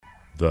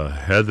The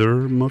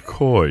Heather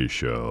McCoy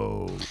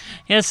Show.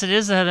 Yes, it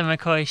is the Heather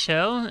McCoy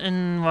Show,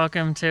 and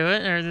welcome to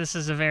it, or this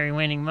is a very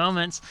waning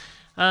moments.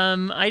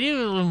 I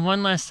do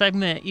one last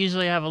segment.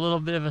 Usually I have a little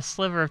bit of a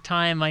sliver of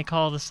time. I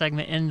call the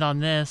segment End on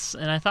This,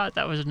 and I thought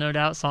that was a No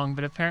Doubt song,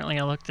 but apparently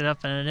I looked it up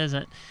and it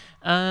isn't.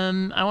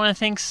 I want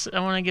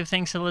to give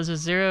thanks to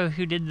Elizabeth Zero,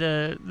 who did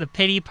the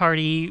pity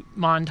party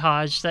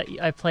montage that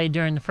I played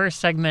during the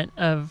first segment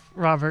of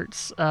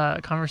Robert's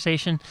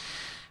conversation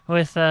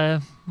with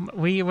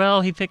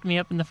he picked me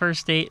up in the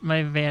first date.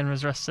 My van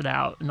was rusted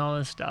out and all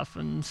this stuff,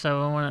 and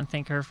so I want to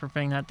thank her for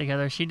putting that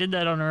together. She did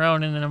that on her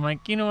own, and then I'm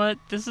like, you know what,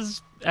 this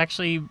is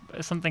actually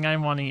something I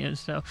want to use,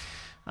 so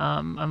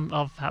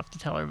I'll have to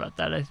tell her about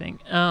that, I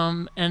think.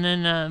 And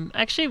then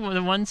actually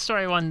the one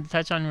story I wanted to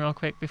touch on real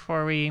quick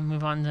before we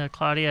move on to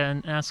Claudia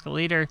and Ask a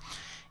Leader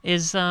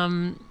is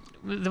the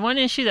one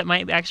issue that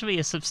might actually be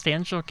a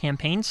substantial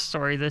campaign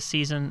story this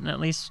season, at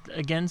least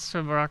against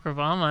Barack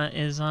Obama,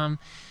 is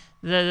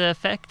the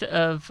effect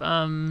of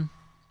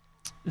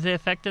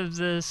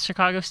the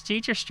Chicago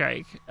teacher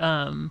strike.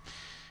 Rahm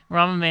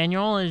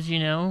Emanuel, as you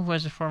know,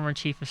 was a former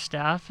chief of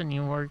staff, and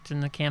he worked in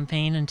the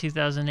campaign in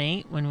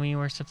 2008 when we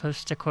were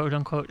supposed to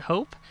quote-unquote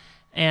hope,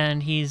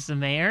 and he's the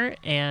mayor,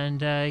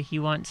 and he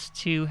wants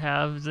to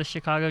have the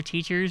Chicago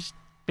teachers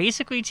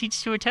basically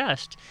teach to a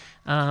test.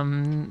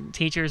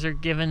 Teachers are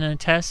given a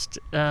test.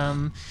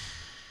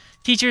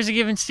 Teachers are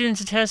giving students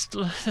a test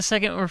the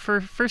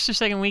first or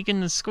second week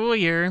in the school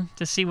year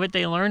to see what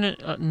they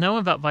know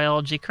about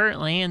biology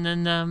currently, and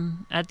then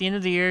at the end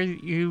of the year,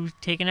 you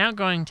take an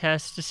outgoing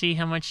test to see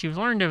how much you've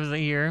learned over the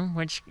year,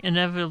 which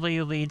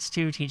inevitably leads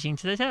to teaching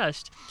to the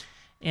test.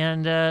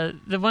 And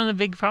one of the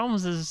big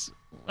problems is,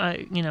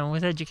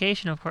 with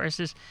education, of course,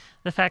 is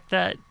the fact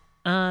that,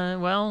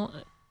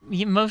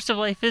 most of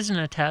life isn't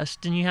a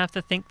test, and you have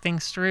to think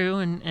things through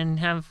and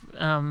have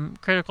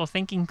critical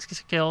thinking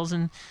skills,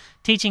 and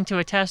teaching to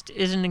a test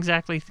isn't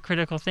exactly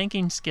critical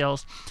thinking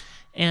skills.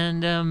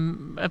 And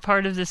a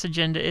part of this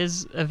agenda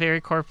is a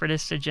very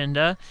corporatist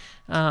agenda.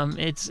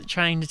 It's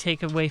trying to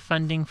take away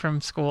funding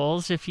from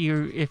schools if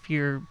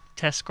your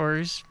test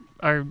scores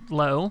are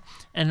low.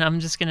 And I'm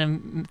just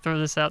going to throw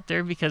this out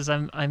there because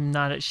I'm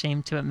not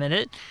ashamed to admit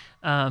it.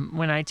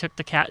 When I took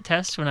the CAT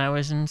test when I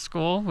was in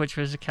school, which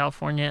was a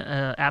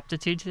California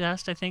aptitude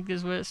test, I think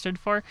is what it stood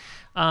for,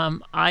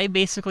 I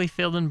basically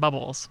filled in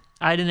bubbles.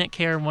 I didn't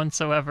care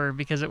whatsoever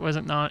because it was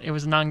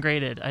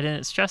non-graded. I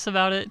didn't stress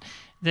about it.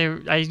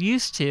 I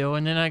used to,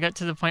 and then I got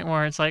to the point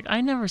where it's like,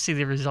 I never see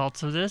the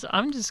results of this.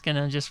 I'm just going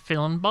to just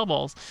fill in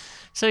bubbles.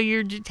 So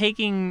you're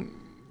taking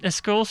a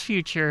school's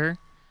future.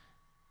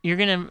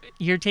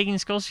 You're taking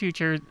school's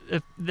future,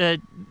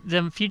 the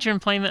future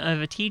employment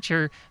of a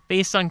teacher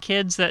based on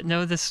kids that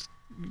know this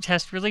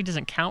test really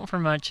doesn't count for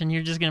much, and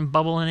you're just going to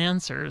bubble in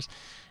answers.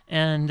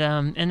 And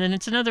then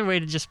it's another way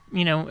to just,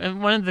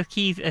 one of the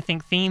key, I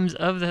think, themes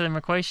of the Heather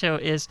McCoy Show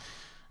is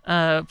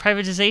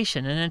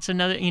privatization. And it's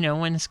another,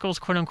 when the school's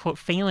quote-unquote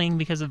failing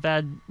because of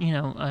bad,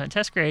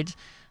 test grades,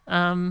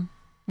 you're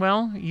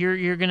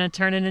going to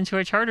turn it into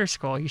a charter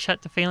school. You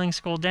shut the failing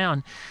school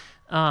down.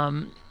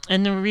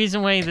 And the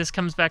reason why this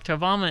comes back to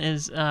Obama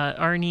is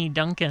Arne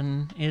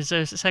Duncan is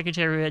a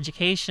Secretary of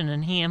Education,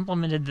 and he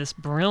implemented this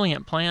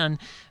brilliant plan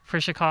for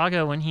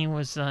Chicago when he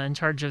was in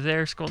charge of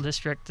their school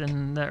district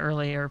in the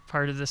earlier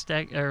part of this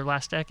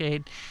last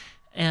decade.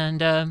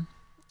 And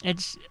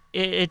it's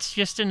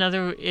just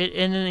another.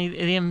 In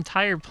the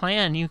entire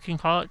plan, you can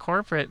call it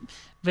corporate,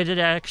 but it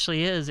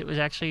actually is. It was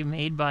actually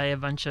made by a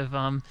bunch of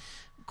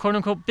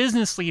quote-unquote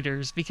business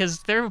leaders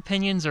because their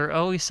opinions are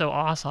always so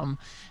awesome.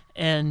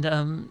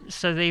 And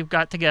so they've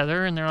got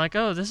together and they're like,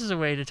 oh, this is a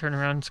way to turn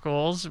around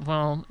schools.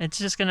 Well, it's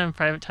just going to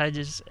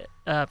privatize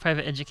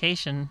private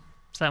education.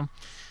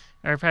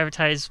 Or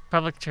privatize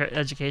public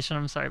education.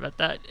 I'm sorry about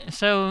that.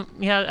 So,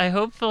 yeah,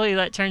 hopefully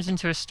that turns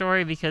into a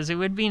story because it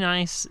would be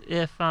nice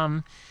if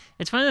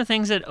it's one of the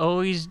things that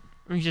always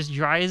just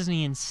drives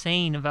me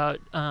insane about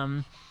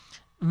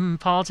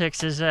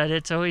politics is that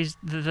it's always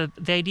the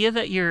idea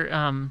that you're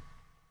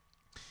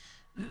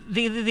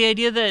the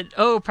idea that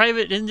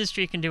private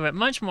industry can do it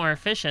much more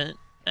efficient.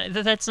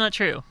 That's not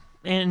true.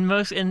 In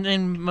most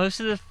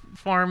of the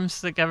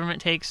forms the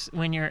government takes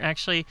when you're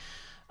actually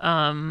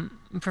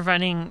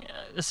providing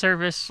a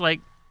service like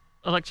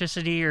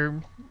electricity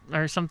or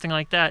something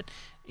like that,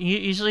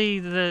 usually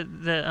the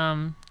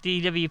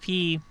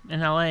DWP in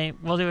LA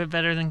will do it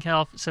better than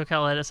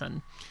SoCal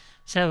Edison.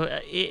 So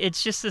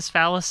it's just this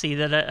fallacy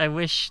that I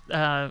wish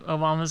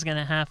Obama's going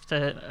to have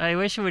to. I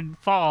wish it would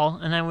fall,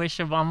 and I wish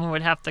Obama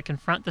would have to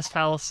confront this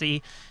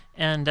fallacy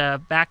and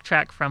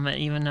backtrack from it,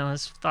 even though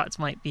his thoughts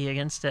might be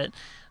against it.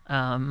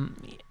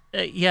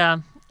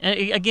 Again,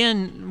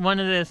 one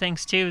of the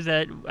things too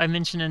that I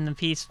mentioned in the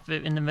piece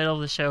in the middle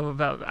of the show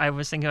about I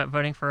was thinking about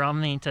voting for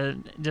Romney to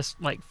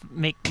just like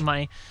make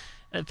my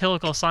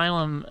political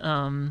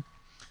asylum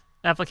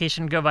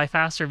application go by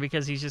faster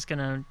because he's just going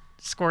to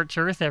scorch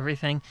earth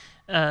everything.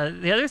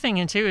 The other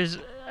thing too is,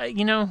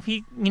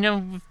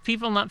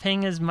 people not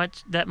paying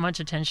that much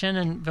attention,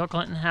 and Bill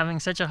Clinton having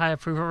such a high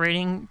approval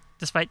rating,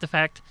 despite the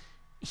fact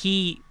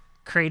he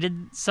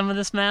created some of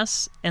this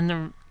mess.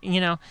 And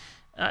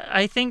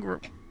I think,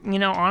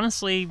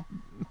 honestly,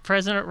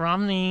 President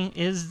Romney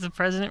is the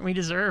president we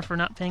deserve for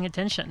not paying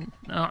attention.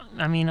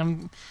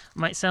 I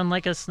might sound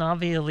like a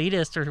snobby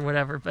elitist or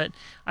whatever, but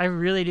I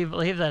really do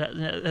believe that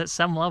at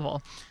some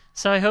level.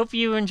 So I hope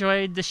you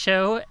enjoyed the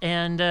show,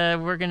 and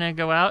we're going to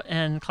go out,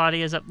 and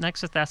Claudia's up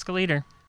next with Ask a Leader.